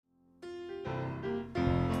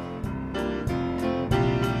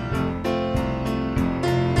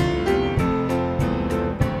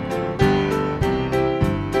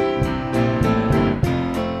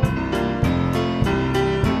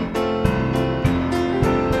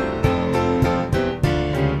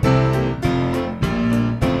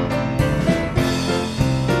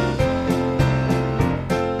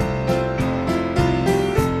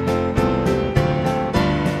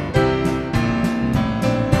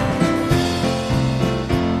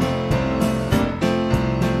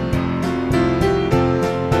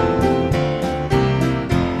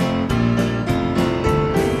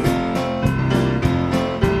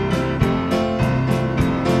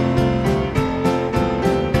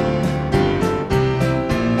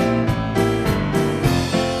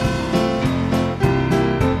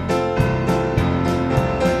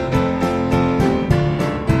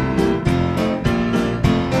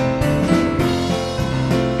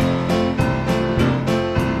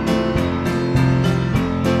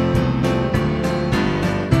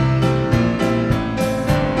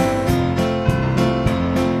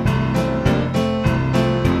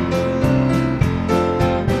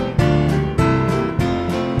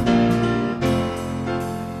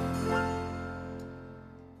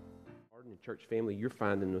family, you're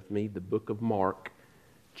finding with me the book of Mark,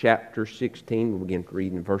 chapter 16. We'll begin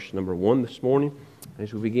reading verse number 1 this morning.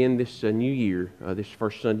 As we begin this new year, this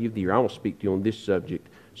first Sunday of the year, I want to speak to you on this subject,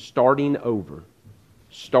 starting over.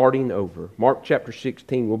 Starting over. Mark chapter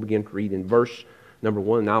 16, we'll begin to read in verse number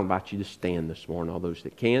 1, and I'll invite you to stand this morning, all those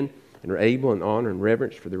that can and are able, in honor and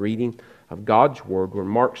reverence for the reading of God's Word. Where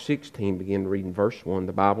Mark 16, begin to read in verse 1,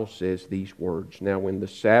 the Bible says these words, "Now when the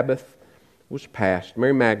Sabbath was past,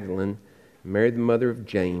 Mary Magdalene, Mary the mother of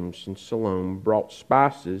James, and Salome brought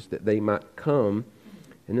spices that they might come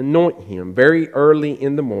and anoint him. Very early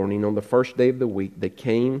in the morning, on the first day of the week, they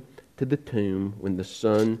came to the tomb when the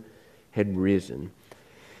sun had risen.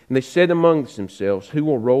 And they said amongst themselves, 'Who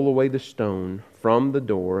will roll away the stone from the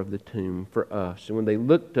door of the tomb for us?' And when they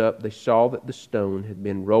looked up, they saw that the stone had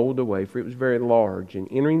been rolled away, for it was very large. And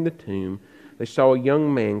entering the tomb, they saw a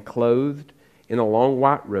young man clothed in a long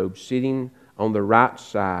white robe, sitting on the right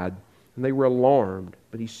side. And they were alarmed.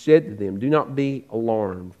 But he said to them, 'Do not be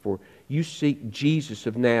alarmed, for you seek Jesus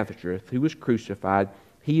of Nazareth, who was crucified.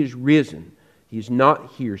 He is risen. He is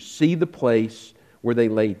not here. See the place where they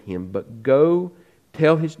laid him. But go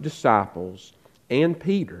tell his disciples and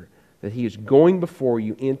Peter that he is going before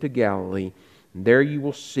you into Galilee, and there you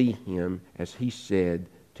will see him as he said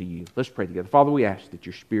to you.'" Let's pray together. Father, we ask that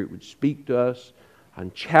your Spirit would speak to us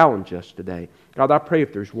and challenge us today. God, I pray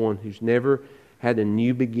if there's one who's never had a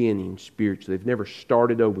new beginning spiritually, they've never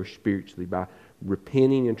started over spiritually by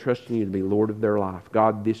repenting and trusting you to be Lord of their life,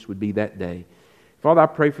 God, this would be that day. Father, I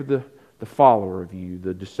pray for the follower of you,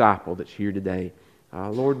 the disciple that's here today.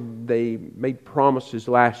 Lord, they made promises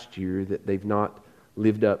last year that they've not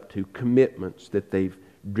lived up to, commitments that they've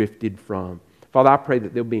drifted from. Father, I pray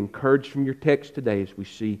that they'll be encouraged from your text today as we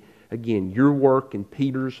see, again, your work in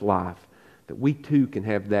Peter's life, that we too can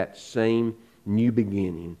have that same new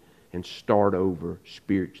beginning and start over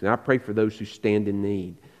spiritually. And I pray for those who stand in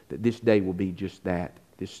need, that this day will be just that.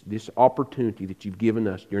 This opportunity that you've given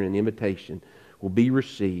us during an invitation will be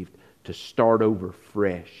received to start over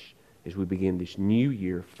fresh as we begin this new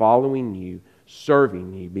year, following you,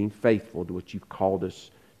 serving you, being faithful to what you've called us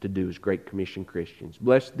to do as Great Commission Christians.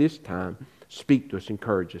 Bless this time. Speak to us,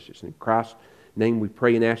 encourage us. It's in Christ's name we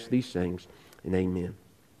pray and ask these things, and amen.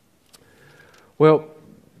 Well,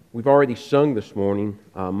 we've already sung this morning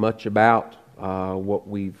much about what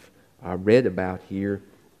we've read about here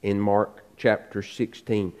in Mark chapter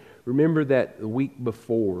 16. Remember that the week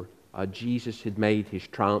before, Jesus had made his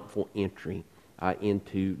triumphal entry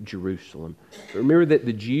into Jerusalem. But remember that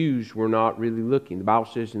the Jews were not really looking. The Bible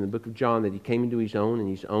says in the book of John that he came into his own, and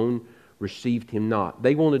his own received him not.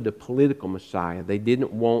 They wanted a political Messiah. They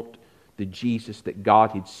didn't want the Jesus that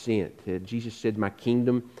God had sent. Jesus said, "My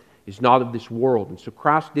kingdom is not of this world." And so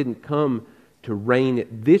Christ didn't come to reign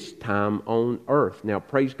at this time on earth. Now,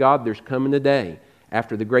 praise God, there's coming a day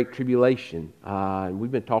after the Great Tribulation. And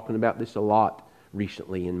we've been talking about this a lot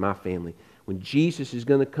recently in my family. When Jesus is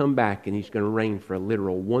going to come back and he's going to reign for a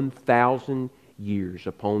literal 1,000 years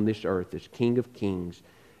upon this earth as King of Kings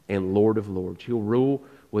and Lord of Lords. He'll rule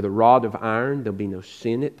with a rod of iron. There'll be no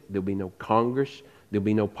Senate. There'll be no Congress. There'll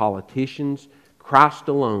be no politicians. Christ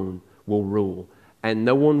alone will rule. And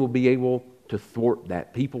no one will be able to thwart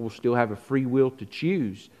that. People will still have a free will to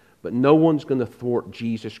choose, but no one's going to thwart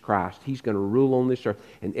Jesus Christ. He's going to rule on this earth,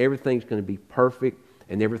 and everything's going to be perfect,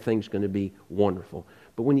 and everything's going to be wonderful.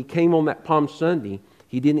 But when he came on that Palm Sunday,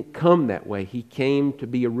 he didn't come that way. He came to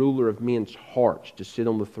be a ruler of men's hearts, to sit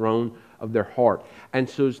on the throne of their heart. And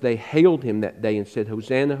so as they hailed him that day and said,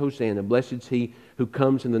 "Hosanna, Hosanna, blessed is he who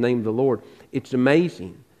comes in the name of the Lord," it's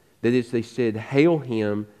amazing that as they said, "Hail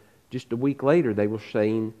him," just a week later they were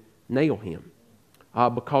saying, "Nail him,"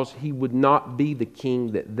 because he would not be the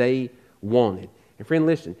king that they wanted. And friend,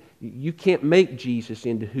 listen, you can't make Jesus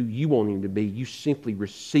into who you want him to be. You simply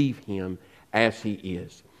receive him as he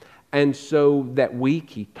is. And so that week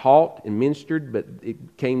he taught and ministered, but it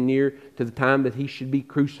came near to the time that he should be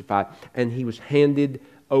crucified, and he was handed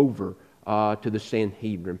over to the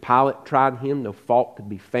Sanhedrin. Pilate tried him. No fault could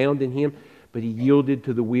be found in him, but he yielded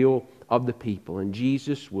to the will of the people. And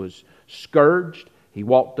Jesus was scourged. He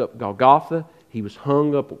walked up Golgotha. He was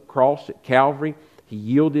hung up a cross at Calvary. He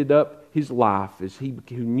yielded up his life as he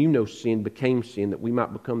who knew no sin became sin, that we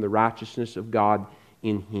might become the righteousness of God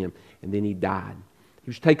in him. And then he died. He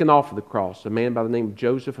was taken off of the cross. A man by the name of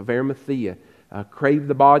Joseph of Arimathea craved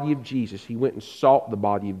the body of Jesus. He went and sought the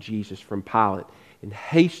body of Jesus from Pilate. And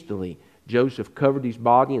hastily, Joseph covered his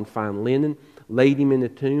body in fine linen, laid him in a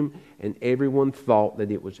tomb, and everyone thought that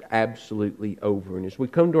it was absolutely over. And as we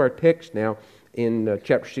come to our text now, in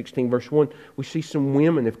chapter 16, verse 1, we see some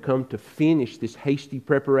women have come to finish this hasty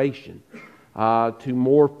preparation, to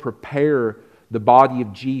more prepare the body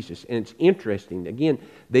of Jesus. And it's interesting. Again,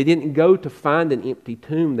 they didn't go to find an empty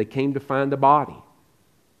tomb. They came to find a body.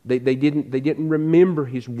 They didn't remember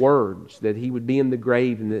His words that He would be in the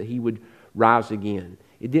grave and that He would rise again.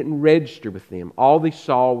 It didn't register with them. All they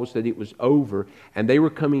saw was that it was over, and they were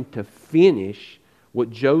coming to finish what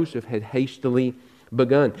Joseph had hastily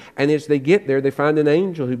begun. And as they get there, they find an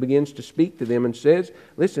angel who begins to speak to them and says,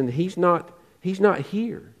 listen, He's not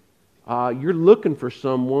here. You're looking for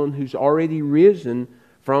someone who's already risen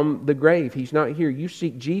from the grave. He's not here. You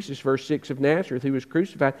seek Jesus, verse 6 of Nazareth, who was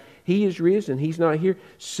crucified. He is risen. He's not here.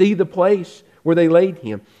 See the place where they laid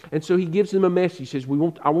Him. And so He gives them a message. He says,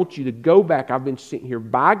 I want you to go back. I've been sent here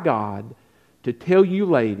by God to tell you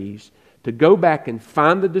ladies to go back and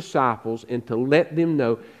find the disciples and to let them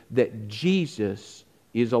know that Jesus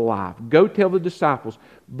is alive. Go tell the disciples.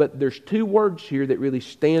 But there's two words here that really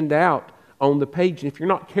stand out on the page. And if you're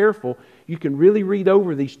not careful, you can really read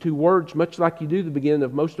over these two words much like you do the beginning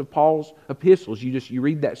of most of Paul's epistles. You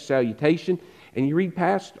read that salutation and you read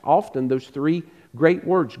past often those three great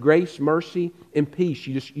words, grace, mercy, and peace.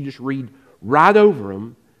 You just read right over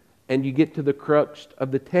them and you get to the crux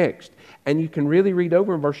of the text. And you can really read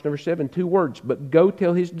over in verse number 7 two words, but go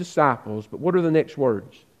tell His disciples. But what are the next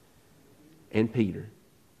words? And Peter.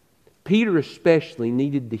 Peter especially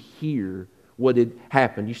needed to hear what had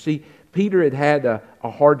happened. You see, Peter had a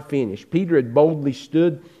hard finish. Peter had boldly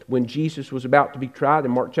stood when Jesus was about to be tried.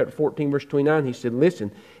 In Mark chapter 14, verse 29, he said,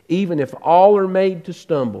 listen, even if all are made to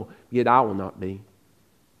stumble, yet I will not be.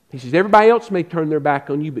 He says, everybody else may turn their back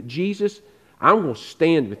on you, but Jesus, I'm going to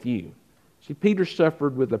stand with you. See, Peter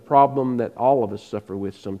suffered with a problem that all of us suffer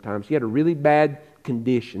with sometimes. He had a really bad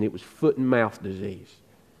condition. It was foot and mouth disease.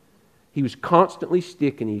 He was constantly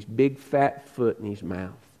sticking his big fat foot in his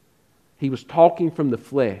mouth. He was talking from the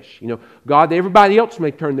flesh. You know, God, everybody else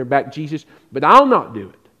may turn their back, Jesus, but I'll not do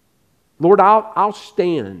it. Lord, I'll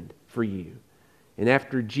stand for you. And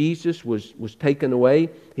after Jesus was taken away,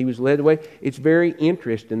 He was led away. It's very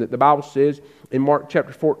interesting that the Bible says in Mark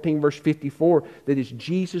chapter 14, verse 54, that as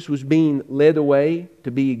Jesus was being led away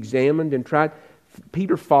to be examined and tried,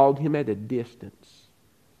 Peter followed Him at a distance.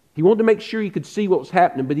 He wanted to make sure he could see what was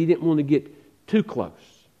happening, but he didn't want to get too close.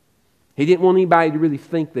 He didn't want anybody to really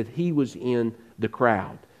think that he was in the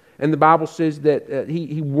crowd. And the Bible says that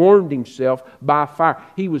he warmed himself by fire.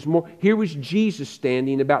 Here was Jesus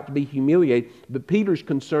standing about to be humiliated, but Peter's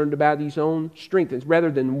concerned about his own strength. And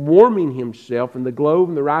rather than warming himself in the glow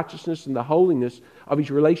and the righteousness and the holiness of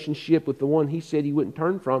his relationship with the one he said he wouldn't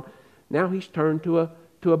turn from, now he's turned to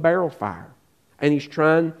a barrel fire. And he's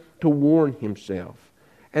trying to warm himself.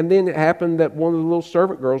 And then it happened that one of the little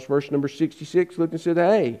servant girls, verse number 66, looked and said,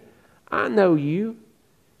 hey, I know you.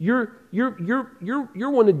 You're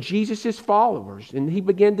one of Jesus' followers. And he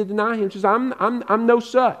began to deny Him. He says, I'm no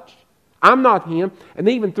such. I'm not him. And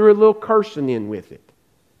they even threw a little cursing in with it,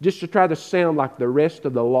 just to try to sound like the rest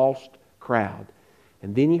of the lost crowd.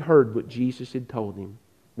 And then he heard what Jesus had told him.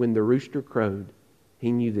 When the rooster crowed,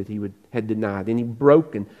 he knew that he had denied. And he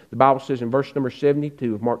broken. The Bible says in verse number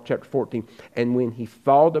 72 of Mark chapter 14, and when he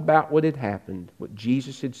thought about what had happened, what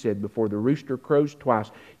Jesus had said, before the rooster crows twice,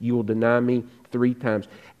 you will deny me 3 times.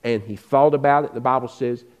 And he thought about it. The Bible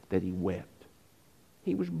says that he wept.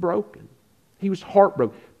 He was broken. He was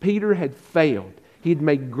heartbroken. Peter had failed. He had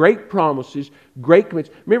made great promises, great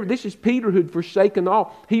commitments. Remember, this is Peter who had forsaken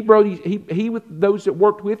all. He with those that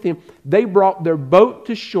worked with him, they brought their boat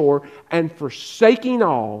to shore, and forsaking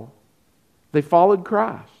all, they followed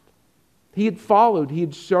Christ. He had followed, he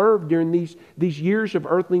had served during these years of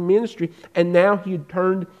earthly ministry, and now he had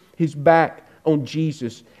turned his back on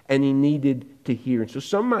Jesus, and he needed to hear. And so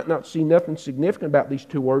some might not see nothing significant about these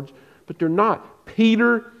 2 words, but they're not.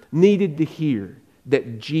 Peter needed to hear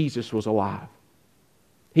that Jesus was alive.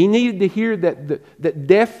 He needed to hear that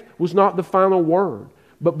death was not the final word.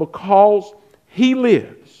 But because He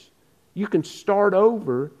lives, you can start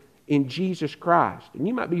over in Jesus Christ. And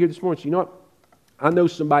you might be here this morning. So you know what? I know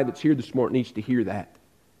somebody that's here this morning needs to hear that.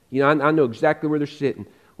 You know, I know exactly where they're sitting.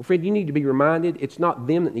 Well, friend, you need to be reminded it's not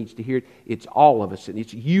them that needs to hear it. It's all of us.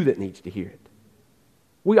 It's you that needs to hear it.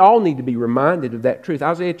 We all need to be reminded of that truth.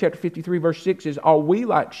 Isaiah chapter 53 verse 6 says, all we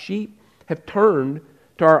like sheep have turned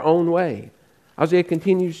to our own way. Isaiah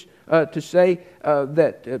continues to say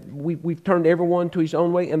that we've turned everyone to his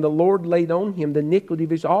own way, and the Lord laid on him the iniquity of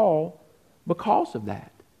his all because of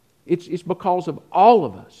that. It's because of all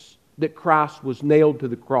of us that Christ was nailed to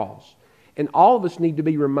the cross. And all of us need to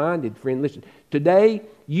be reminded, friend, listen, today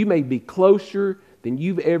you may be closer than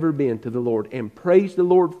you've ever been to the Lord. And praise the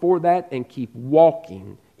Lord for that and keep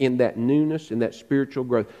walking in that newness and that spiritual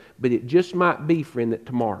growth. But it just might be, friend, that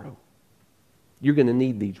tomorrow You're going to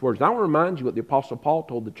need these words. And I want to remind you what the Apostle Paul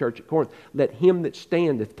told the church at Corinth. Let him that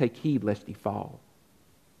standeth take heed lest he fall.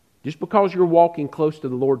 Just because you're walking close to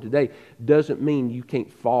the Lord today doesn't mean you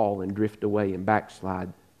can't fall and drift away and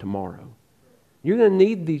backslide tomorrow. You're going to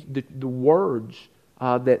need the words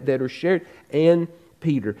that are shared. And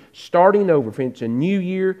Peter, starting over, friends, it's a new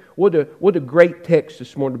year. What a great text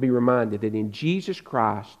this morning to be reminded that in Jesus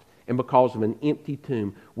Christ and because of an empty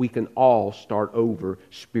tomb, we can all start over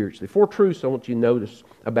spiritually. 4 truths I want you to notice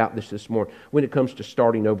about this morning when it comes to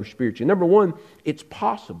starting over spiritually. Number 1, it's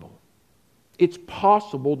possible. It's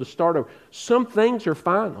possible to start over. Some things are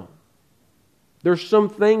final. There's some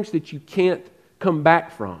things that you can't come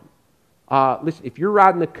back from. Listen, if you're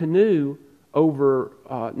riding a canoe over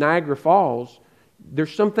Niagara Falls,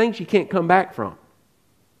 there's some things you can't come back from.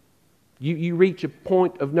 You reach a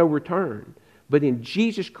point of no return. But in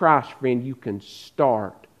Jesus Christ, friend, you can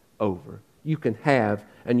start over. You can have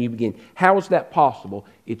a new beginning. How is that possible?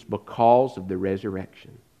 It's because of the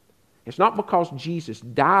resurrection. It's not because Jesus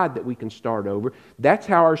died that we can start over. That's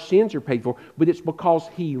how our sins are paid for. But it's because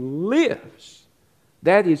He lives.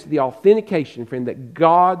 That is the authentication, friend, that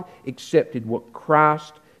God accepted what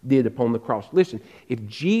Christ did upon the cross. Listen, if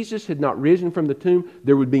Jesus had not risen from the tomb,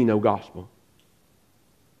 there would be no gospel.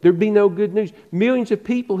 There'd be no good news. Millions of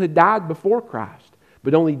people had died before Christ,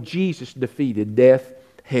 but only Jesus defeated death,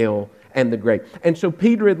 hell, and the grave. And so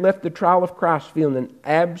Peter had left the trial of Christ feeling an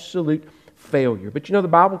absolute failure. But you know, the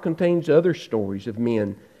Bible contains other stories of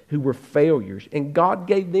men who were failures, and God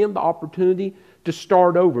gave them the opportunity to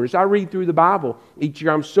start over. As I read through the Bible each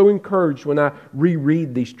year, I'm so encouraged when I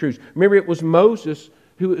reread these truths. Remember, it was Moses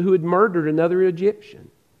who had murdered another Egyptian.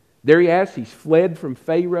 There he is. He's fled from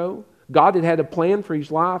Pharaoh. God had a plan for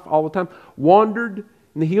his life all the time. Wandered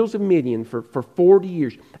in the hills of Midian for 40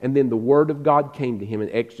 years. And then the Word of God came to him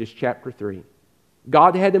in Exodus chapter 3.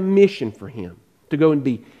 God had a mission for him to go and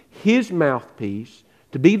be His mouthpiece,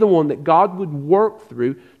 to be the one that God would work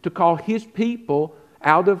through to call His people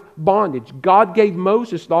out of bondage. God gave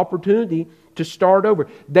Moses the opportunity to start over.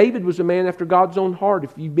 David was a man after God's own heart.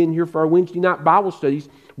 If you've been here for our Wednesday night Bible studies,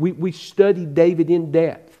 we studied David in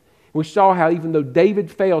depth. We saw how even though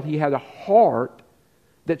David failed, he had a heart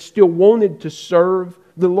that still wanted to serve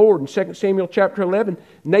the Lord. In 2 Samuel chapter 11,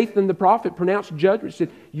 Nathan the prophet pronounced judgment. He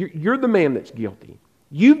said, you're the man that's guilty.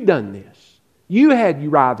 You've done this. You had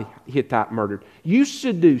Uriah the Hittite murdered. You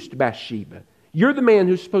seduced Bathsheba. You're the man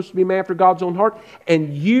who's supposed to be a man after God's own heart.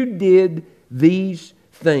 And you did these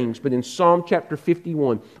things. But in Psalm chapter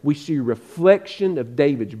 51, we see a reflection of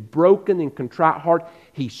David's broken and contrite heart.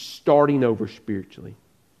 He's starting over spiritually.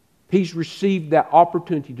 He's received that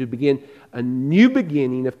opportunity to begin a new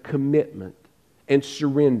beginning of commitment and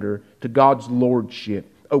surrender to God's lordship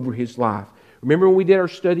over his life. Remember when we did our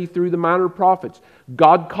study through the minor prophets,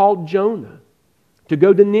 God called Jonah to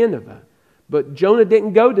go to Nineveh. But Jonah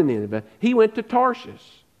didn't go to Nineveh. He went to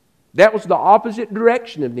Tarshish. That was the opposite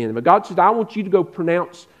direction of Nineveh. God said, I want you to go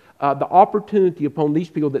pronounce the opportunity upon these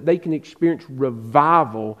people that they can experience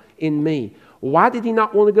revival in me. Why did he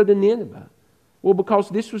not want to go to Nineveh? Well, because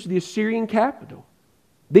this was the Assyrian capital.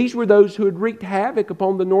 These were those who had wreaked havoc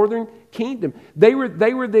upon the northern kingdom. They were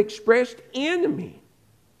the expressed enemy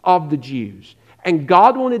of the Jews. And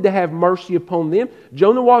God wanted to have mercy upon them.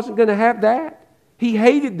 Jonah wasn't going to have that. He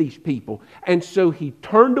hated these people. And so he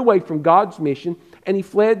turned away from God's mission and he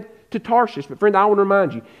fled to Tarshish. But friend, I want to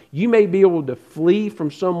remind you, you may be able to flee from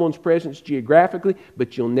someone's presence geographically,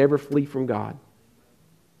 but you'll never flee from God.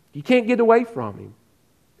 You can't get away from Him.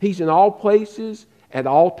 He's in all places at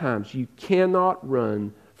all times. You cannot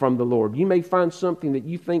run from the Lord. You may find something that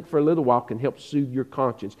you think for a little while can help soothe your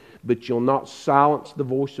conscience, but you'll not silence the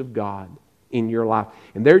voice of God in your life.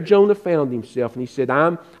 And there Jonah found himself, and he said,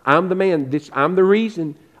 I'm the man. I'm the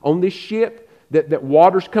reason on this ship that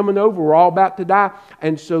water's coming over. We're all about to die.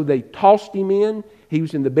 And so they tossed him in. He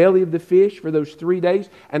was in the belly of the fish for those 3 days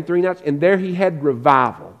and 3 nights. And there he had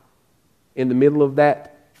revival in the middle of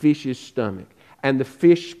that fish's stomach. And the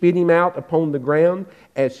fish spit him out upon the ground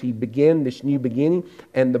as he began this new beginning.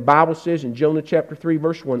 And the Bible says in Jonah chapter 3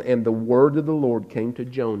 verse 1, and the word of the Lord came to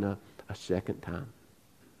Jonah a second time.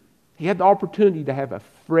 He had the opportunity to have a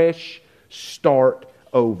fresh start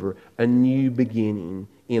over, a new beginning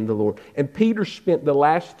in the Lord. And Peter spent the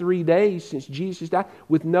last 3 days since Jesus died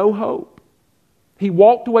with no hope. He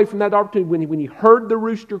walked away from that opportunity when he heard the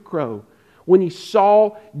rooster crow, when he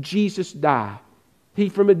saw Jesus die. He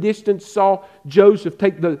from a distance saw Joseph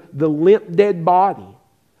take the limp dead body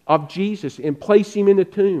of Jesus and place him in a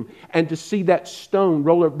tomb, and to see that stone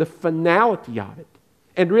roll over, the finality of it,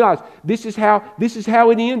 and realize this is how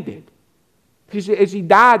it ended. Because as he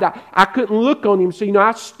died, I couldn't look on him, so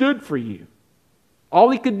I stood for you. All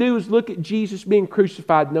he could do is look at Jesus being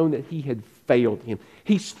crucified, knowing that he had failed him.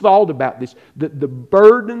 He's thought about this, the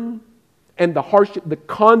burden and the hardship, the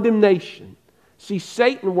condemnation. See,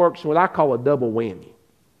 Satan works what I call a double whammy.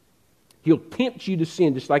 He'll tempt you to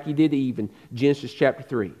sin just like he did Eve in Genesis chapter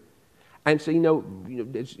 3. And say,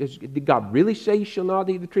 did God really say you shall not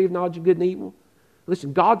eat the tree of knowledge of good and evil?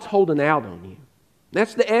 Listen, God's holding out on you.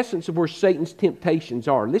 That's the essence of where Satan's temptations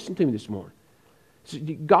are. Listen to me this morning.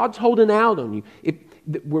 God's holding out on you.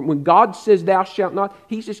 When God says thou shalt not,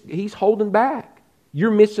 He's holding back.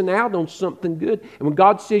 You're missing out on something good. And when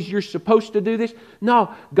God says you're supposed to do this,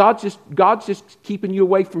 no, God's just keeping you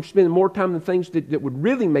away from spending more time on things that would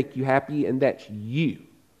really make you happy, and that's you.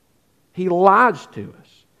 He lies to us.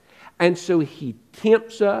 And so He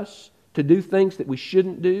tempts us to do things that we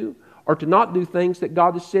shouldn't do, or to not do things that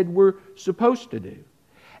God has said we're supposed to do.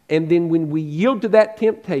 And then when we yield to that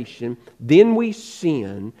temptation, then we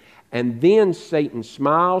sin, and then Satan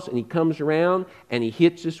smiles and he comes around and he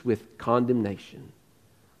hits us with condemnation.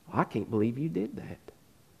 I can't believe you did that.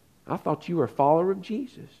 I thought you were a follower of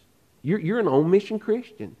Jesus. You're an on-mission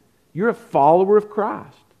Christian. You're a follower of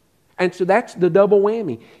Christ. And so that's the double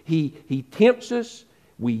whammy. He tempts us,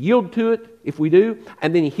 we yield to it if we do,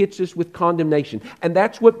 and then he hits us with condemnation. And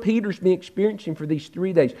that's what Peter's been experiencing for these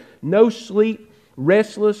 3 days. No sleep,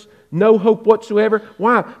 restless, no hope whatsoever.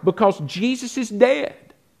 Why? Because Jesus is dead.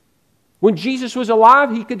 When Jesus was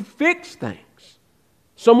alive, He could fix things.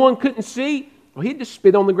 Someone couldn't see, well, He'd just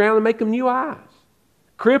spit on the ground and make them new eyes.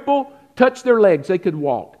 Cripple, touch their legs, they could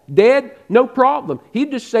walk. Dead, no problem.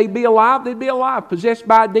 He'd just say, be alive, they'd be alive. Possessed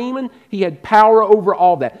by a demon, He had power over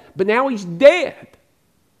all that. But now He's dead.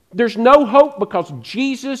 There's no hope because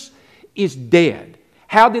Jesus is dead.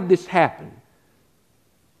 How did this happen?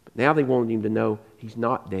 But now they wanted Him to know He's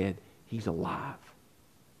not dead, He's alive.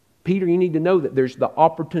 Peter, you need to know that there's the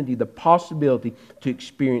opportunity, the possibility to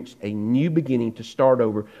experience a new beginning, to start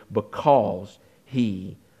over, because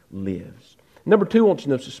He lives. Number 2, I want you to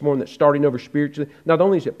notice this morning that starting over spiritually, not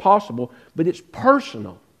only is it possible, but it's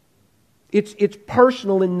personal. It's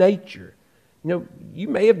personal in nature. You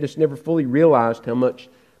may have just never fully realized how much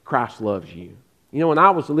Christ loves you. When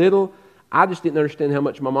I was little, I just didn't understand how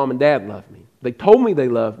much my mom and dad loved me. They told me they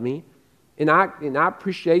loved me, and I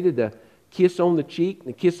appreciated a kiss on the cheek and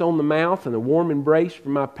a kiss on the mouth and a warm embrace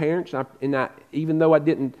from my parents. Even though I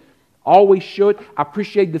didn't always show it, I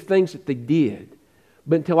appreciated the things that they did.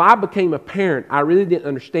 But until I became a parent, I really didn't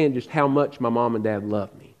understand just how much my mom and dad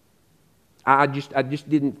loved me. I just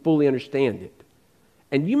didn't fully understand it.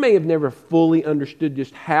 And you may have never fully understood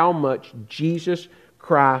just how much Jesus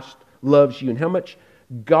Christ loves you and how much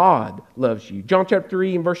God loves you. John chapter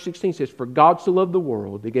 3 and verse 16 says, for God so loved the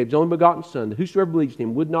world, that He gave His only begotten Son, that whosoever believes in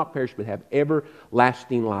Him would not perish but have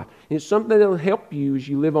everlasting life. And it's something that will help you as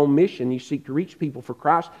you live on mission, you seek to reach people for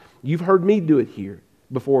Christ. You've heard me do it here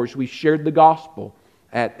before as we've shared the gospel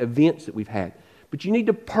at events that we've had. But you need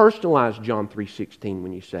to personalize John 3:16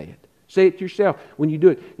 when you say it. Say it to yourself when you do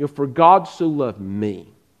it. For God so loved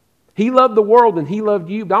me. He loved the world and He loved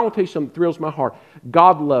you. But I want to tell you something that thrills my heart.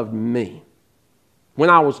 God loved me. When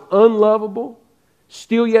I was unlovable,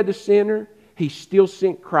 still yet a sinner, He still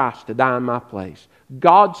sent Christ to die in my place.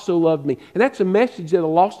 God so loved me. And that's a message that a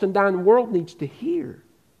lost and dying world needs to hear.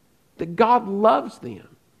 That God loves them.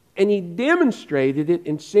 And He demonstrated it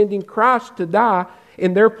in sending Christ to die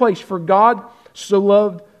in their place. For God so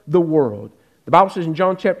loved the world. The Bible says in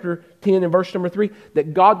John chapter 10 and verse number 3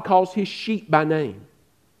 that God calls His sheep by name.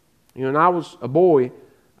 When I was a boy,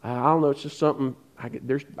 I don't know, it's just something,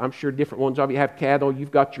 I'm sure different ones of you have cattle,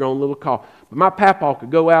 you've got your own little call. But my papaw could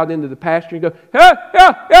go out into the pasture and go, yeah,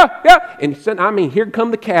 yeah, yeah, yeah. And here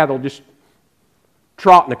come the cattle just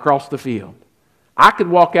trotting across the field. I could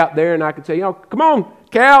walk out there and I could say, come on,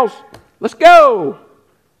 cows, let's go.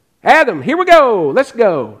 Adam, here we go, let's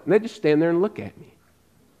go. And they'd just stand there and look at me.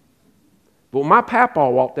 But when my papaw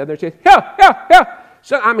walked out there and said, yeah, yeah, yeah.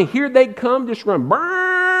 So, here they'd come, just run,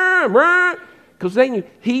 because they knew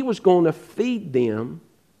He was going to feed them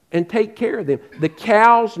and take care of them. The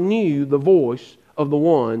cows knew the voice of the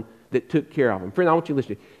one that took care of them. Friend, I want you to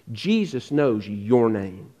listen. Jesus knows your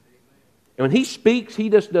name. And when He speaks, He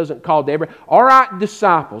just doesn't call to everybody. All right,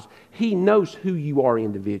 disciples, He knows who you are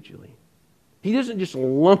individually. He doesn't just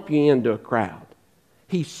lump you into a crowd.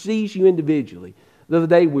 He sees you individually. The other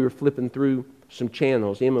day we were flipping through some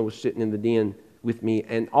channels. Emma was sitting in the den with me,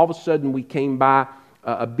 and all of a sudden we came by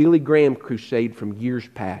a Billy Graham crusade from years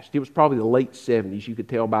past. It was probably the late 70s. You could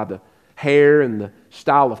tell by the hair and the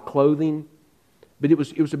style of clothing. But it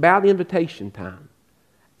was about invitation time.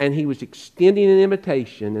 And he was extending an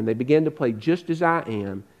invitation, and they began to play Just As I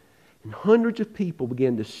Am. And hundreds of people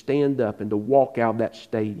began to stand up and to walk out of that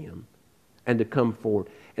stadium and to come forward.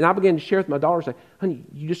 And I began to share with my daughter, say, honey,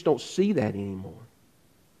 you just don't see that anymore.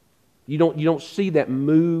 You don't see that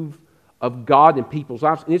move of God in people's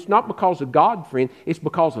lives. And it's not because of God, friend. It's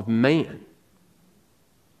because of man.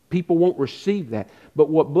 People won't receive that. But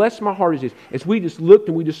what blessed my heart is this. As we just looked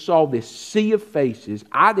and we just saw this sea of faces,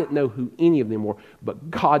 I didn't know who any of them were,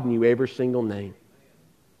 but God knew every single name.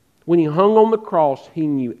 When He hung on the cross, He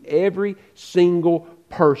knew every single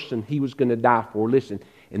person He was going to die for. Listen,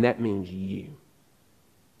 and that means you.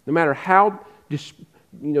 No matter how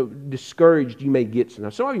discouraged you may get. Now,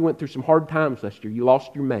 some of you went through some hard times last year. You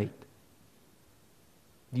lost your mate.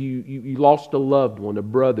 You lost a loved one, a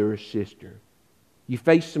brother or sister. You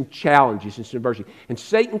faced some challenges and some adversity. And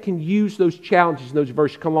Satan can use those challenges and those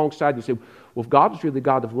adversities to come alongside you and say, well, if God was really the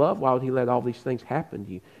God of love, why would He let all these things happen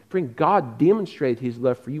to you? Friend, God demonstrated His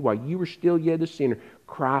love for you while you were still yet a sinner.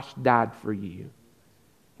 Christ died for you.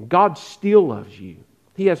 God still loves you.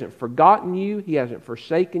 He hasn't forgotten you. He hasn't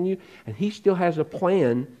forsaken you. And He still has a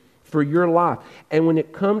plan for your life. And when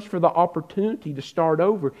it comes for the opportunity to start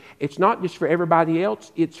over, it's not just for everybody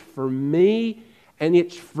else. It's for me and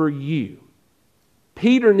it's for you.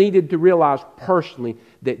 Peter needed to realize personally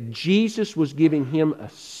that Jesus was giving him a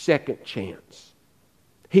second chance.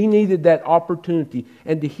 He needed that opportunity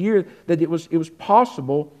and to hear that it was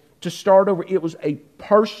possible to start over. It was a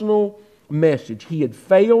personal message. He had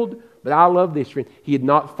failed, but I love this, friend. He had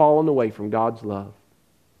not fallen away from God's love.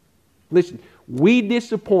 Listen, we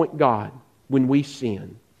disappoint God when we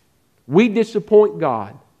sin. We disappoint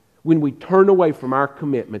God when we turn away from our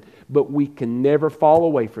commitment, but we can never fall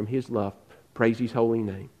away from His love. Praise His holy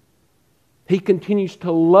name. He continues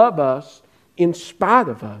to love us in spite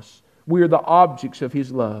of us. We are the objects of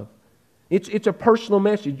His love. It's a personal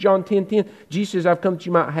message. John 10:10, Jesus says, I've come that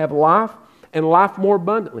you might have life and life more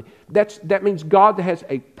abundantly. That means God has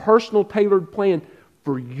a personal, tailored plan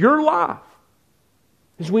for your life.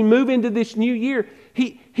 As we move into this new year,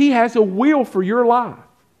 He has a will for your life.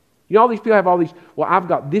 You know, all these people have all these, well, I've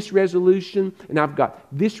got this resolution, and I've got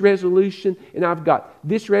this resolution, and I've got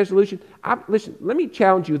this resolution. Listen, let me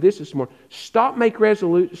challenge you with this morning. Stop making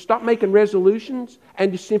resolutions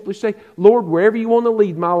and just simply say, Lord, wherever you want to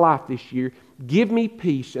lead my life this year, give me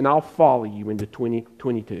peace, and I'll follow you into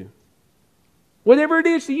 2022. Whatever it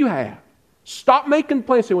is that you have. Stop making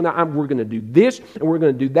plans. Say, well, we're going to do this, and we're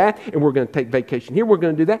going to do that, and we're going to take vacation here, we're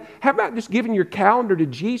going to do that. How about just giving your calendar to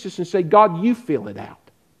Jesus and say, God, you fill it out.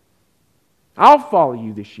 I'll follow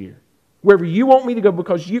you this year. Wherever you want me to go,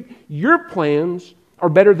 because your plans are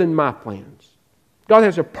better than my plans. God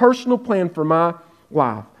has a personal plan for my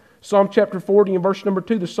life. Psalm chapter 40 and verse number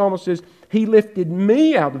 2, the psalmist says, He lifted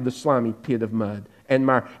me out of the slimy pit of mud and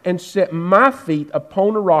mire, and set my feet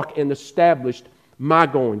upon a rock and established my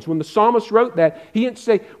goings. When the psalmist wrote that, he didn't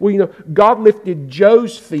say, well, God lifted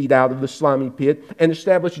Joe's feet out of the slimy pit and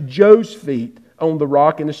established Joe's feet on the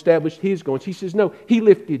rock and established his goings. He says, no, He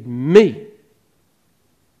lifted me.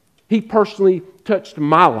 He personally touched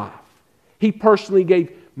my life. He personally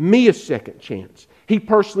gave me a second chance. He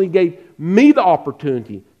personally gave me the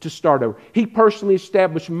opportunity to start over. He personally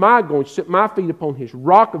established my goings, set my feet upon His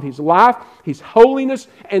rock of His life, His holiness,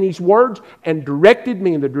 and His words, and directed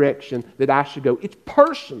me in the direction that I should go. It's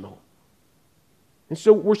personal. And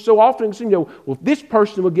so we're so often saying, well, if this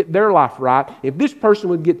person would get their life right, if this person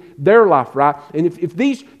would get their life right, and if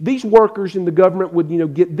these workers in the government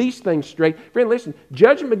would, get these things straight. Friend, listen,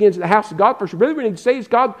 judgment begins at the house of God first. Really, we need to say is,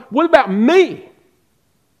 God, what about me?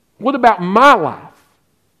 What about my life?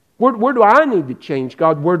 Where do I need to change,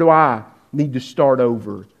 God? Where do I need to start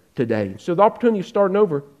over today? So the opportunity of starting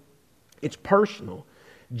over, it's personal.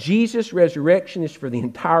 Jesus' resurrection is for the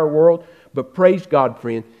entire world, but praise God,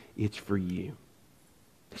 friend, it's for you.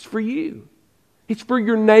 It's for you. It's for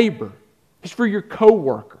your neighbor. It's for your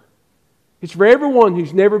coworker. It's for everyone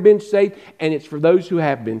who's never been saved, and it's for those who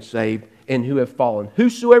have been saved and who have fallen.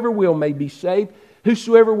 Whosoever will may be saved.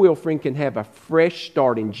 Whosoever will, friend, can have a fresh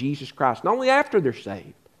start in Jesus Christ. Not only after they're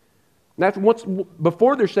saved, not once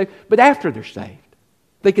before they're saved, but after they're saved.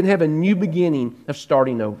 They can have a new beginning of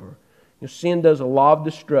starting over. Sin does a lot of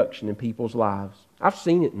destruction in people's lives. I've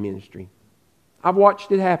seen it in ministry. I've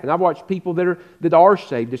watched it happen. I've watched people that are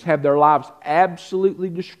saved just have their lives absolutely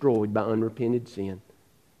destroyed by unrepented sin.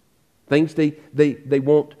 Things they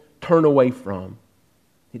won't turn away from.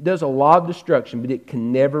 It does a lot of destruction, but it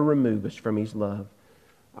can never remove us from His love.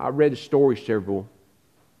 I read a story several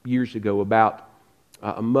years ago about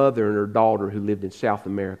a mother and her daughter who lived in South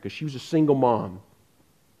America. She was a single mom,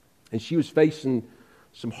 and she was facing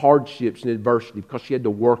some hardships and adversity because she had to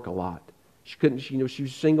work a lot. She couldn't, she was a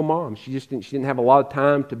single mom. She didn't have a lot of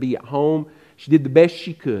time to be at home. She did the best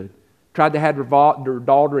she could. Tried to have her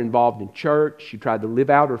daughter involved in church. She tried to live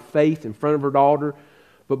out her faith in front of her daughter.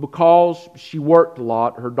 But because she worked a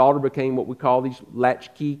lot, her daughter became what we call these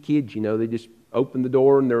latchkey kids. They just open the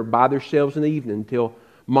door and they're by themselves in the evening until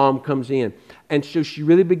mom comes in. And so she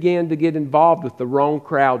really began to get involved with the wrong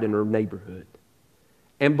crowd in her neighborhood.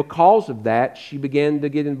 And because of that, she began to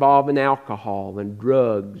get involved in alcohol and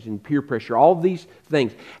drugs and peer pressure, all of these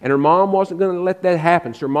things. And her mom wasn't going to let that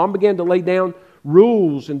happen. So her mom began to lay down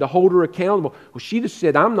rules and to hold her accountable. Well, she just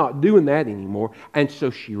said, I'm not doing that anymore. And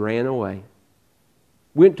so she ran away.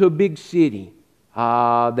 Went to a big city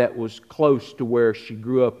that was close to where she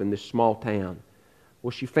grew up in this small town.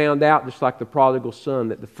 Well, she found out, just like the prodigal son,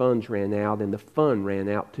 that the funds ran out, and the fun ran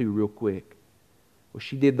out too real quick. Well,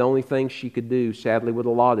 she did the only thing she could do, sadly, what a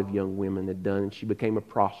lot of young women had done, and she became a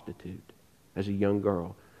prostitute as a young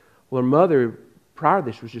girl. Well, her mother, prior to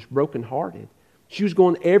this, was just brokenhearted. She was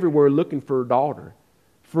going everywhere looking for her daughter.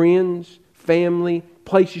 Friends, family,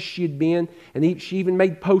 places she had been, and she even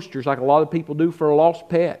made posters like a lot of people do for a lost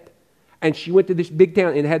pet. And she went to this big town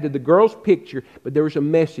and it had the girl's picture, but there was a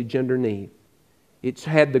message underneath. It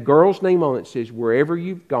had the girl's name on it. It says, wherever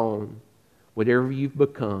you've gone, whatever you've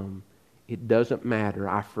become, it doesn't matter.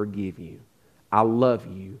 I forgive you. I love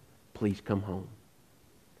you. Please come home.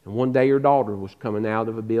 And one day her daughter was coming out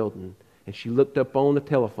of a building and she looked up on the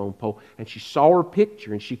telephone pole and she saw her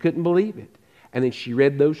picture and she couldn't believe it. And then she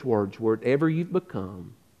read those words, whatever you've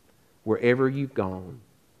become, wherever you've gone,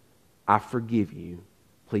 I forgive you.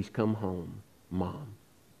 Please come home, Mom.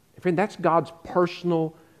 And friend, that's God's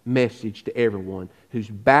personal message to everyone who's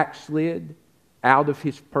backslid out of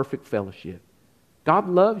His perfect fellowship. God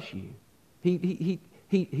loves you.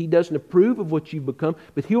 He doesn't approve of what you've become,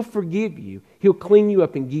 but He'll forgive you. He'll clean you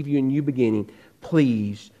up and give you a new beginning.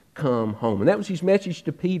 Please come home. And that was His message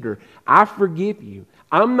to Peter. I forgive you.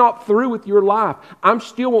 I'm not through with your life. I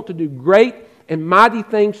still want to do great and mighty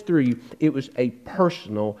things through you. It was a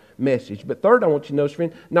personal message. But third, I want you to notice,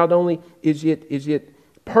 friend, not only is it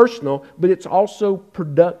personal, but it's also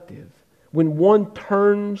productive. When one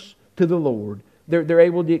turns to the Lord, they're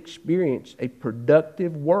able to experience a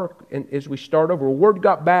productive work. And as we start over, a word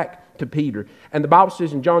got back to Peter. And the Bible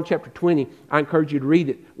says in John chapter 20, I encourage you to read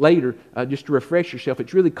it later just to refresh yourself.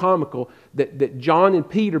 It's really comical that John and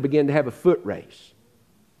Peter began to have a foot race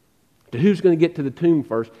to who's going to get to the tomb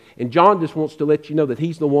first. And John just wants to let you know that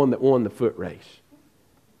he's the one that won the foot race.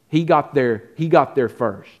 He got there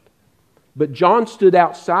first. But John stood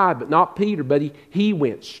outside, but not Peter, but he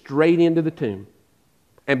went straight into the tomb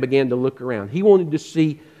and began to look around. He wanted to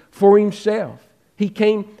see for himself. He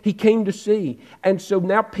came to see. And so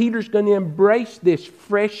now Peter's going to embrace this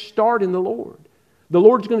fresh start in the Lord. The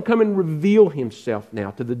Lord's going to come and reveal Himself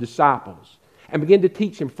now to the disciples and begin to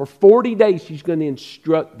teach them. For 40 days He's going to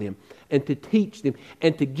instruct them and to teach them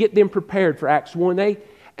and to get them prepared for Acts 1:8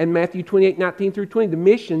 and Matthew 28:19 through 20, the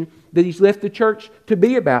mission that He's left the church to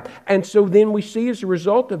be about. And so then we see as a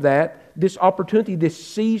result of that, this opportunity, this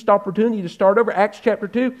seized opportunity to start over. Acts chapter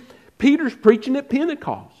 2, Peter's preaching at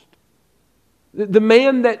Pentecost. The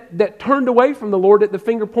man that turned away from the Lord at the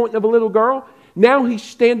finger pointing of a little girl, now he's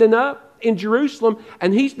standing up in Jerusalem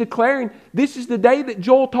and he's declaring, this is the day that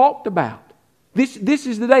Joel talked about. This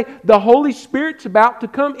is the day the Holy Spirit's about to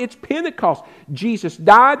come. It's Pentecost. Jesus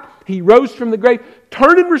died. He rose from the grave.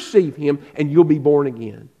 Turn and receive Him and you'll be born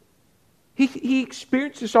again. He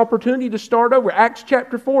experienced this opportunity to start over. Acts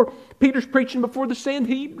chapter 4, Peter's preaching before the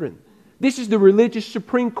Sanhedrin. This is the religious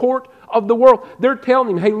Supreme Court of the world. They're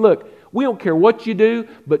telling him, hey, look, we don't care what you do,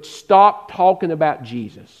 but stop talking about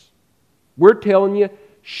Jesus. We're telling you,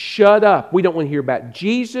 shut up. We don't want to hear about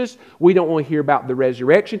Jesus. We don't want to hear about the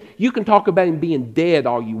resurrection. You can talk about Him being dead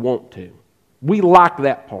all you want to. We like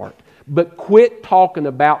that part. But quit talking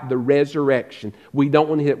about the resurrection. We don't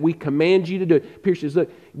want to hear it. We command you to do it. Peter says,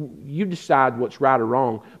 look, you decide what's right or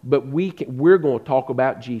wrong, but we're going to talk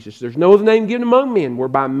about Jesus. There's no other name given among men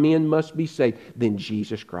whereby men must be saved than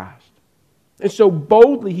Jesus Christ. And so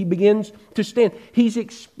boldly he begins to stand. He's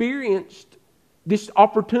experienced this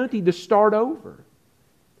opportunity to start over.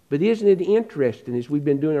 But isn't it interesting, as we've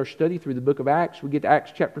been doing our study through the book of Acts, we get to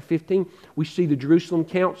Acts chapter 15, we see the Jerusalem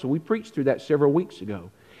Council. We preached through that several weeks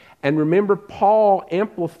ago. And remember, Paul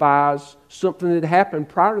amplifies something that happened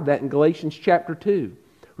prior to that in Galatians chapter 2.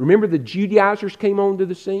 Remember the Judaizers came onto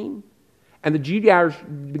the scene? And the Judaizers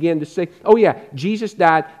began to say, oh yeah, Jesus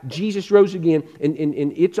died, Jesus rose again, and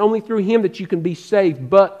it's only through Him that you can be saved,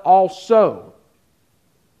 but also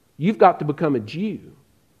you've got to become a Jew.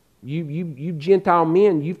 You Gentile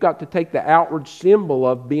men, you've got to take the outward symbol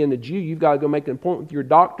of being a Jew. You've got to go make an appointment with your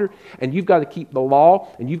doctor, and you've got to keep the law,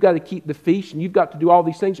 and you've got to keep the feast, and you've got to do all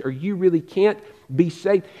these things, or you really can't be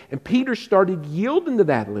saved. And Peter started yielding to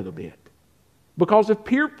that a little bit because of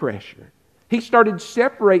peer pressure. He started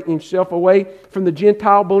separating himself away from the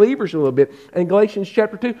Gentile believers a little bit. In Galatians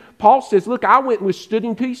chapter 2, Paul says, look, I went and withstood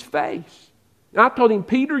him to his face. And I told him,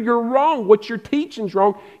 Peter, you're wrong. What you're teaching's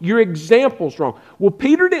wrong. Your example's wrong. Well,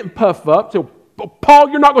 Peter didn't puff up. So, Paul,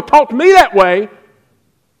 you're not going to talk to me that way.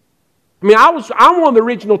 I mean, I'm one of the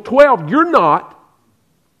original 12. You're not.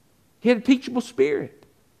 He had a teachable spirit.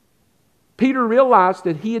 Peter realized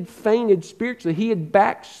that he had fainted spiritually. He had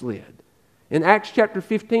backslid. In Acts chapter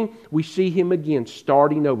 15, we see him again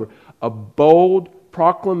starting over. A bold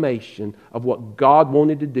proclamation of what God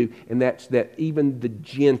wanted to do. And that's that even the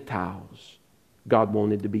Gentiles, God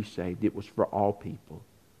wanted to be saved. It was for all people.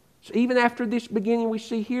 So even after this beginning we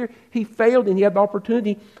see here, he failed and he had the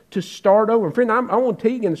opportunity to start over. And friend, I want to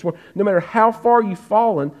tell you again this morning, no matter how far you've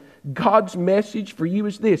fallen, God's message for you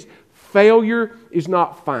is this: failure is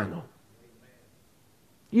not final.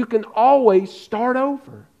 You can always start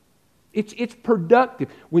over. It's productive.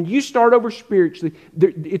 When you start over spiritually,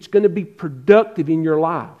 it's going to be productive in your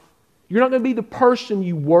life. You're not going to be the person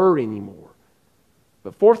you were anymore.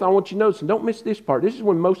 But fourth, I want you to notice, and don't miss this part. This is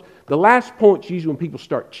when the last point's usually when people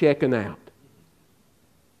start checking out.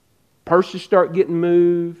 Purses start getting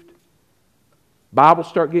moved. Bibles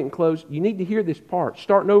start getting closed. You need to hear this part.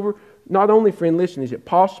 Starting over, not only, friend, listen, is it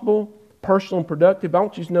possible, personal, and productive? I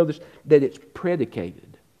want you to know this, that it's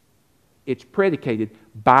predicated. It's predicated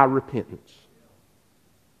by repentance.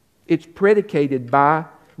 It's predicated by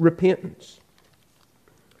repentance.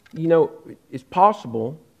 You know, it's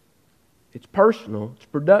possible, it's personal, it's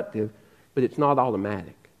productive, but it's not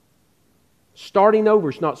automatic. Starting over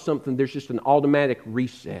is not something, there's just an automatic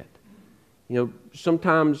reset. You know,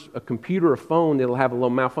 sometimes a computer or a phone, it'll have a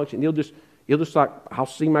little malfunction. It'll just like, I'll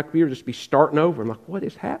see my computer just be starting over. I'm like, what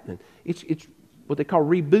is happening? It's what they call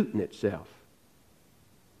rebooting itself.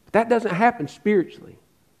 But that doesn't happen spiritually.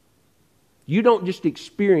 You don't just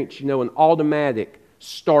experience, an automatic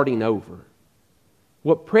starting over.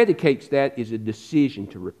 What predicates that is a decision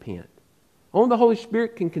to repent. Only the Holy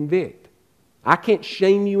Spirit can convict. I can't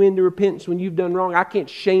shame you into repentance when you've done wrong. I can't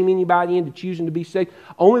shame anybody into choosing to be saved.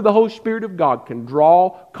 Only the Holy Spirit of God can draw,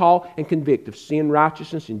 call, and convict of sin,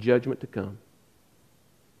 righteousness, and judgment to come.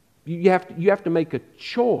 You have to make a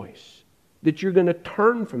choice that you're going to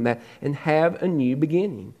turn from that and have a new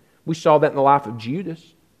beginning. We saw that in the life of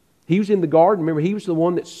Judas. He was in the garden. Remember, he was the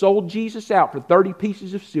one that sold Jesus out for 30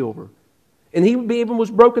 pieces of silver. And he even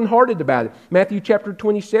was brokenhearted about it. Matthew chapter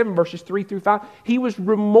 27, verses 3 through 5. He was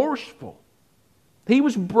remorseful. He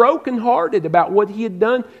was brokenhearted about what he had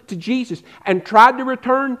done to Jesus and tried to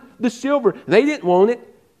return the silver. They didn't want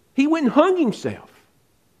it. He went and hung himself.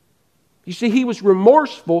 You see, he was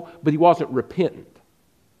remorseful, but he wasn't repentant.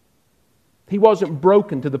 He wasn't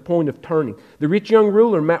broken to the point of turning. The rich young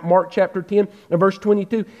ruler, Mark chapter 10 and verse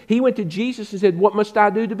 22, he went to Jesus and said, "What must I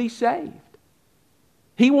do to be saved?"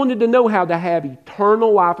 He wanted to know how to have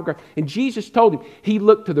eternal life of Christ. And Jesus told him, he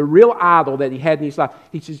looked to the real idol that he had in his life.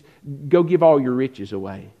 He says, go give all your riches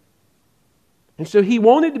away. And so he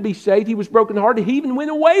wanted to be saved. He was brokenhearted. He even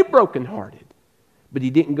went away brokenhearted. But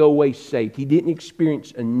he didn't go away saved. He didn't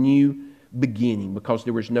experience a new beginning because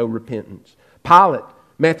there was no repentance. Pilate,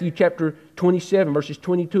 Matthew chapter 27, verses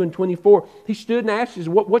 22 and 24, he stood and asked,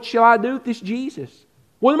 what shall I do with this Jesus?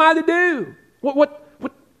 What am I to do? What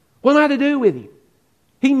am I to do with him?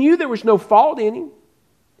 He knew there was no fault in him.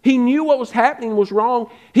 He knew what was happening was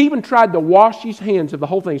wrong. He even tried to wash his hands of the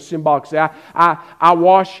whole thing. Symbolic. Say, I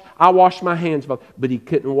wash my hands. But he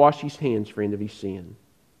couldn't wash his hands, friend, of his sin.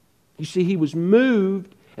 You see, he was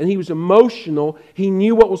moved and he was emotional. He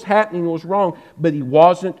knew what was happening was wrong, but he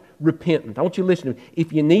wasn't repentant. I want you to listen to me.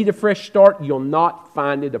 If you need a fresh start, you'll not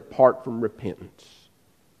find it apart from repentance.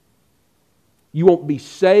 You won't be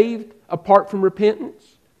saved apart from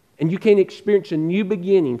repentance. And you can't experience a new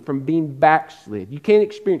beginning from being backslid. You can't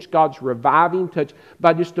experience God's reviving touch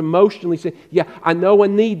by just emotionally saying, yeah, I know I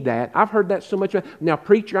need that. I've heard that so much. Now,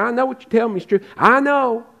 preacher, I know what you tell me is true. I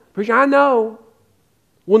know. Preacher, I know.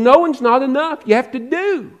 Well, knowing's not enough. You have to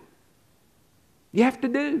do. You have to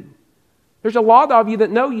do. There's a lot of you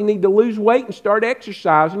that know you need to lose weight and start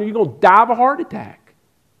exercising or you're going to die of a heart attack.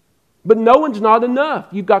 But knowing's not enough.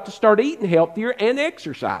 You've got to start eating healthier and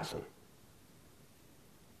exercising.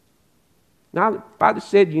 Now, if I'd have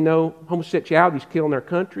said, homosexuality's killing our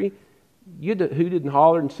country, you'd have hooted and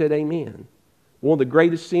hollered and said amen. One of the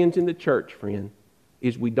greatest sins in the church, friend,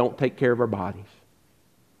 is we don't take care of our bodies.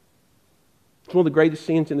 It's one of the greatest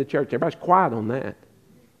sins in the church. Everybody's quiet on that.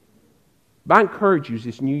 But I encourage you as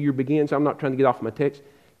this new year begins, I'm not trying to get off my text,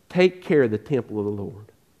 take care of the temple of the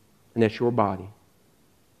Lord. And that's your body.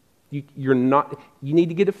 You need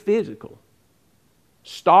to get a physical.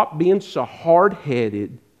 Stop being so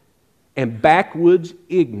hard-headed and backwoods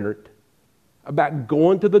ignorant about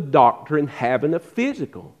going to the doctor and having a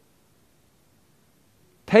physical.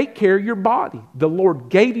 Take care of your body. The Lord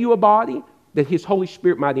gave you a body that His Holy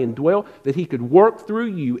Spirit might indwell, that He could work through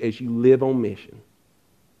you as you live on mission.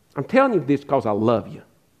 I'm telling you this because I love you.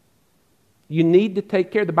 You need to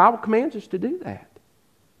take care. The Bible commands us to do that.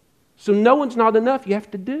 So knowing's not enough. You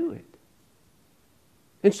have to do it.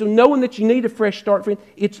 And so knowing that you need a fresh start, friend,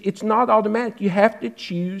 it's not automatic. You have to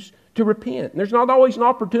choose to repent. And there's not always an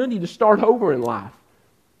opportunity to start over in life.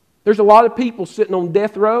 There's a lot of people sitting on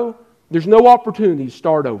death row. There's no opportunity to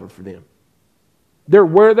start over for them. They're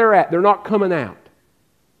where they're at. They're not coming out.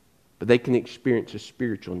 But they can experience a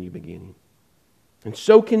spiritual new beginning. And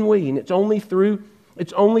so can we. And it's only through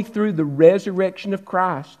the resurrection of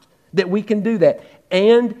Christ that we can do that.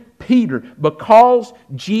 And Peter, because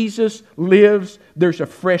Jesus lives, there's a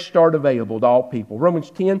fresh start available to all people.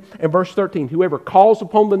 Romans 10 and verse 13. Whoever calls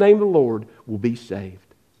upon the name of the Lord will be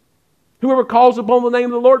saved. Whoever calls upon the name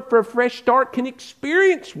of the Lord for a fresh start can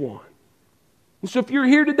experience one. And so if you're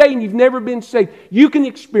here today and you've never been saved, you can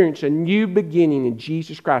experience a new beginning in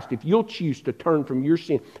Jesus Christ if you'll choose to turn from your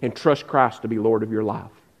sin and trust Christ to be Lord of your life.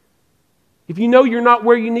 If you know you're not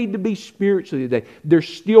where you need to be spiritually today, there's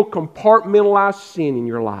still compartmentalized sin in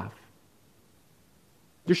your life.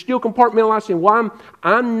 There's still compartmentalized sin. Well,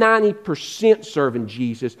 I'm 90% serving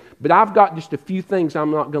Jesus, but I've got just a few things I'm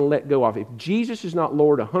not going to let go of. If Jesus is not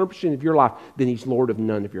Lord 100% of your life, then He's Lord of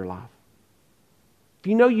none of your life. If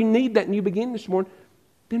you know you need that new beginning this morning,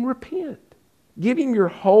 then repent. Give Him your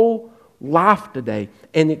whole life today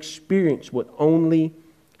and experience what only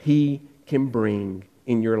He can bring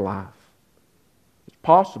in your life. It's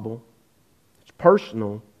possible, it's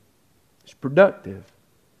personal, it's productive,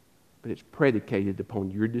 but it's predicated upon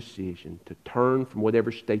your decision to turn from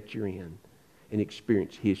whatever state you're in and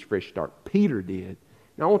experience His fresh start. Peter did.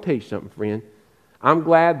 Now I want to tell you something, friend. I'm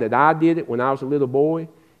glad that I did it when I was a little boy.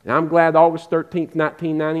 And I'm glad August 13th,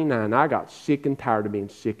 1999, I got sick and tired of being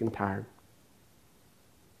sick and tired.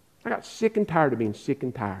 I got sick and tired of being sick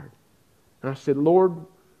and tired. And I said, Lord,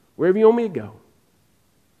 wherever you want me to go,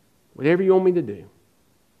 whatever you want me to do,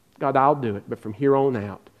 God, I'll do it. But from here on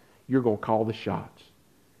out, you're going to call the shots.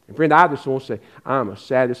 And friend, I just want to say, I'm a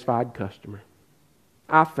satisfied customer.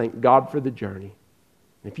 I thank God for the journey.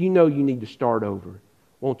 And if you know you need to start over,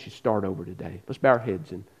 won't you start over today? Let's bow our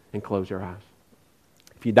heads and close our eyes.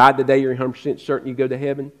 If you died today, you're 100% certain you go to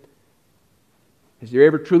heaven. Has there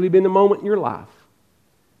ever truly been a moment in your life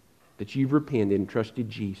that you've repented and trusted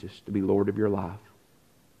Jesus to be Lord of your life?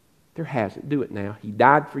 There hasn't. Do it now. He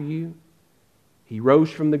died for you. He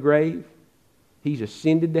rose from the grave. He's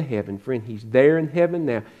ascended to heaven. Friend, He's there in heaven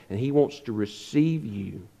now, and He wants to receive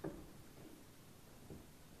you.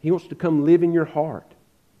 He wants to come live in your heart.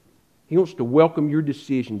 He wants to welcome your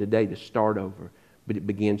decision today to start over, but it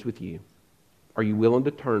begins with you. Are you willing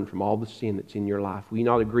to turn from all the sin that's in your life? Will you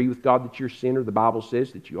not agree with God that you're a sinner? The Bible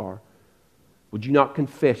says that you are. Would you not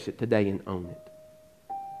confess it today and own it?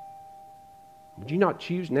 Would you not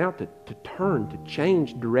choose now to turn, to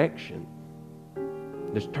change direction?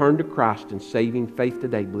 Just turn to Christ in saving faith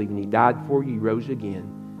today, believing He died for you, He rose again,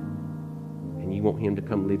 and you want Him to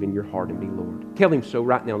come live in your heart and be Lord. Tell Him so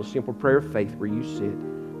right now in a simple prayer of faith where you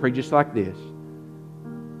sit. Pray just like this.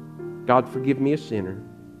 God, forgive me a sinner.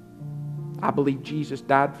 I believe Jesus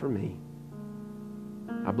died for me.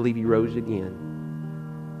 I believe He rose again.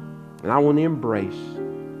 And I want to embrace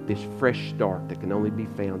this fresh start that can only be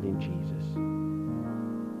found in Jesus.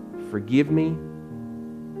 Forgive me.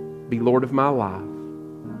 Be Lord of my life.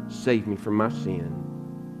 Save me from my sin.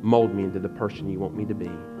 Mold me into the person You want me to be.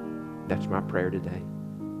 That's my prayer today.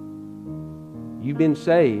 You've been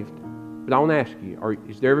saved, but I want to ask you,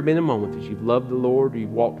 has there ever been a moment that you've loved the Lord or you've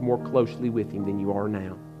walked more closely with Him than you are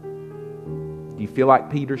now? Do you feel like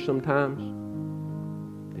Peter sometimes?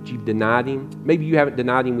 That you've denied Him? Maybe you haven't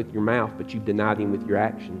denied Him with your mouth, but you've denied Him with your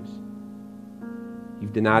actions.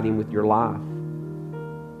 You've denied Him with your life.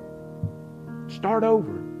 Start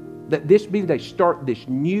over. Let this be the day. Start this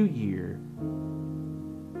new year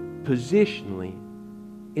positionally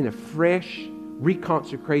in a fresh,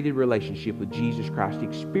 reconsecrated relationship with Jesus Christ.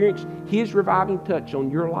 Experience His reviving touch on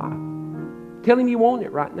your life. Tell Him you want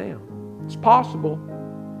it right now. It's possible.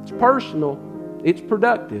 It's personal. It's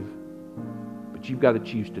productive, but you've got to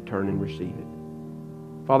choose to turn and receive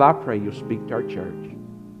it. Father, I pray You'll speak to our church.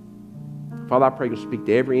 Father, I pray You'll speak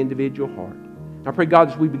to every individual heart. I pray, God,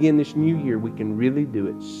 as we begin this new year, we can really do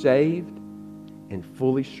it saved and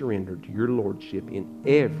fully surrendered to your Lordship in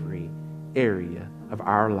every area of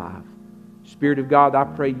our life. Spirit of God, I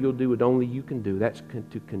pray you'll do what only you can do. That's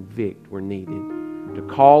to convict where needed, to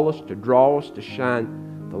call us, to draw us, to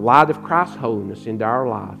shine the light of Christ's holiness into our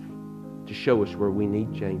life, to show us where we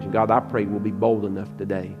need change. And God, I pray we'll be bold enough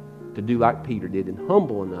today to do like Peter did and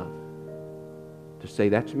humble enough to say,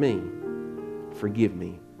 that's me. Forgive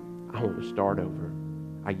me. I want to start over.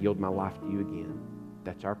 I yield my life to you again.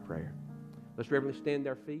 That's our prayer. Let's reverently stand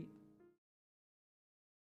to our feet.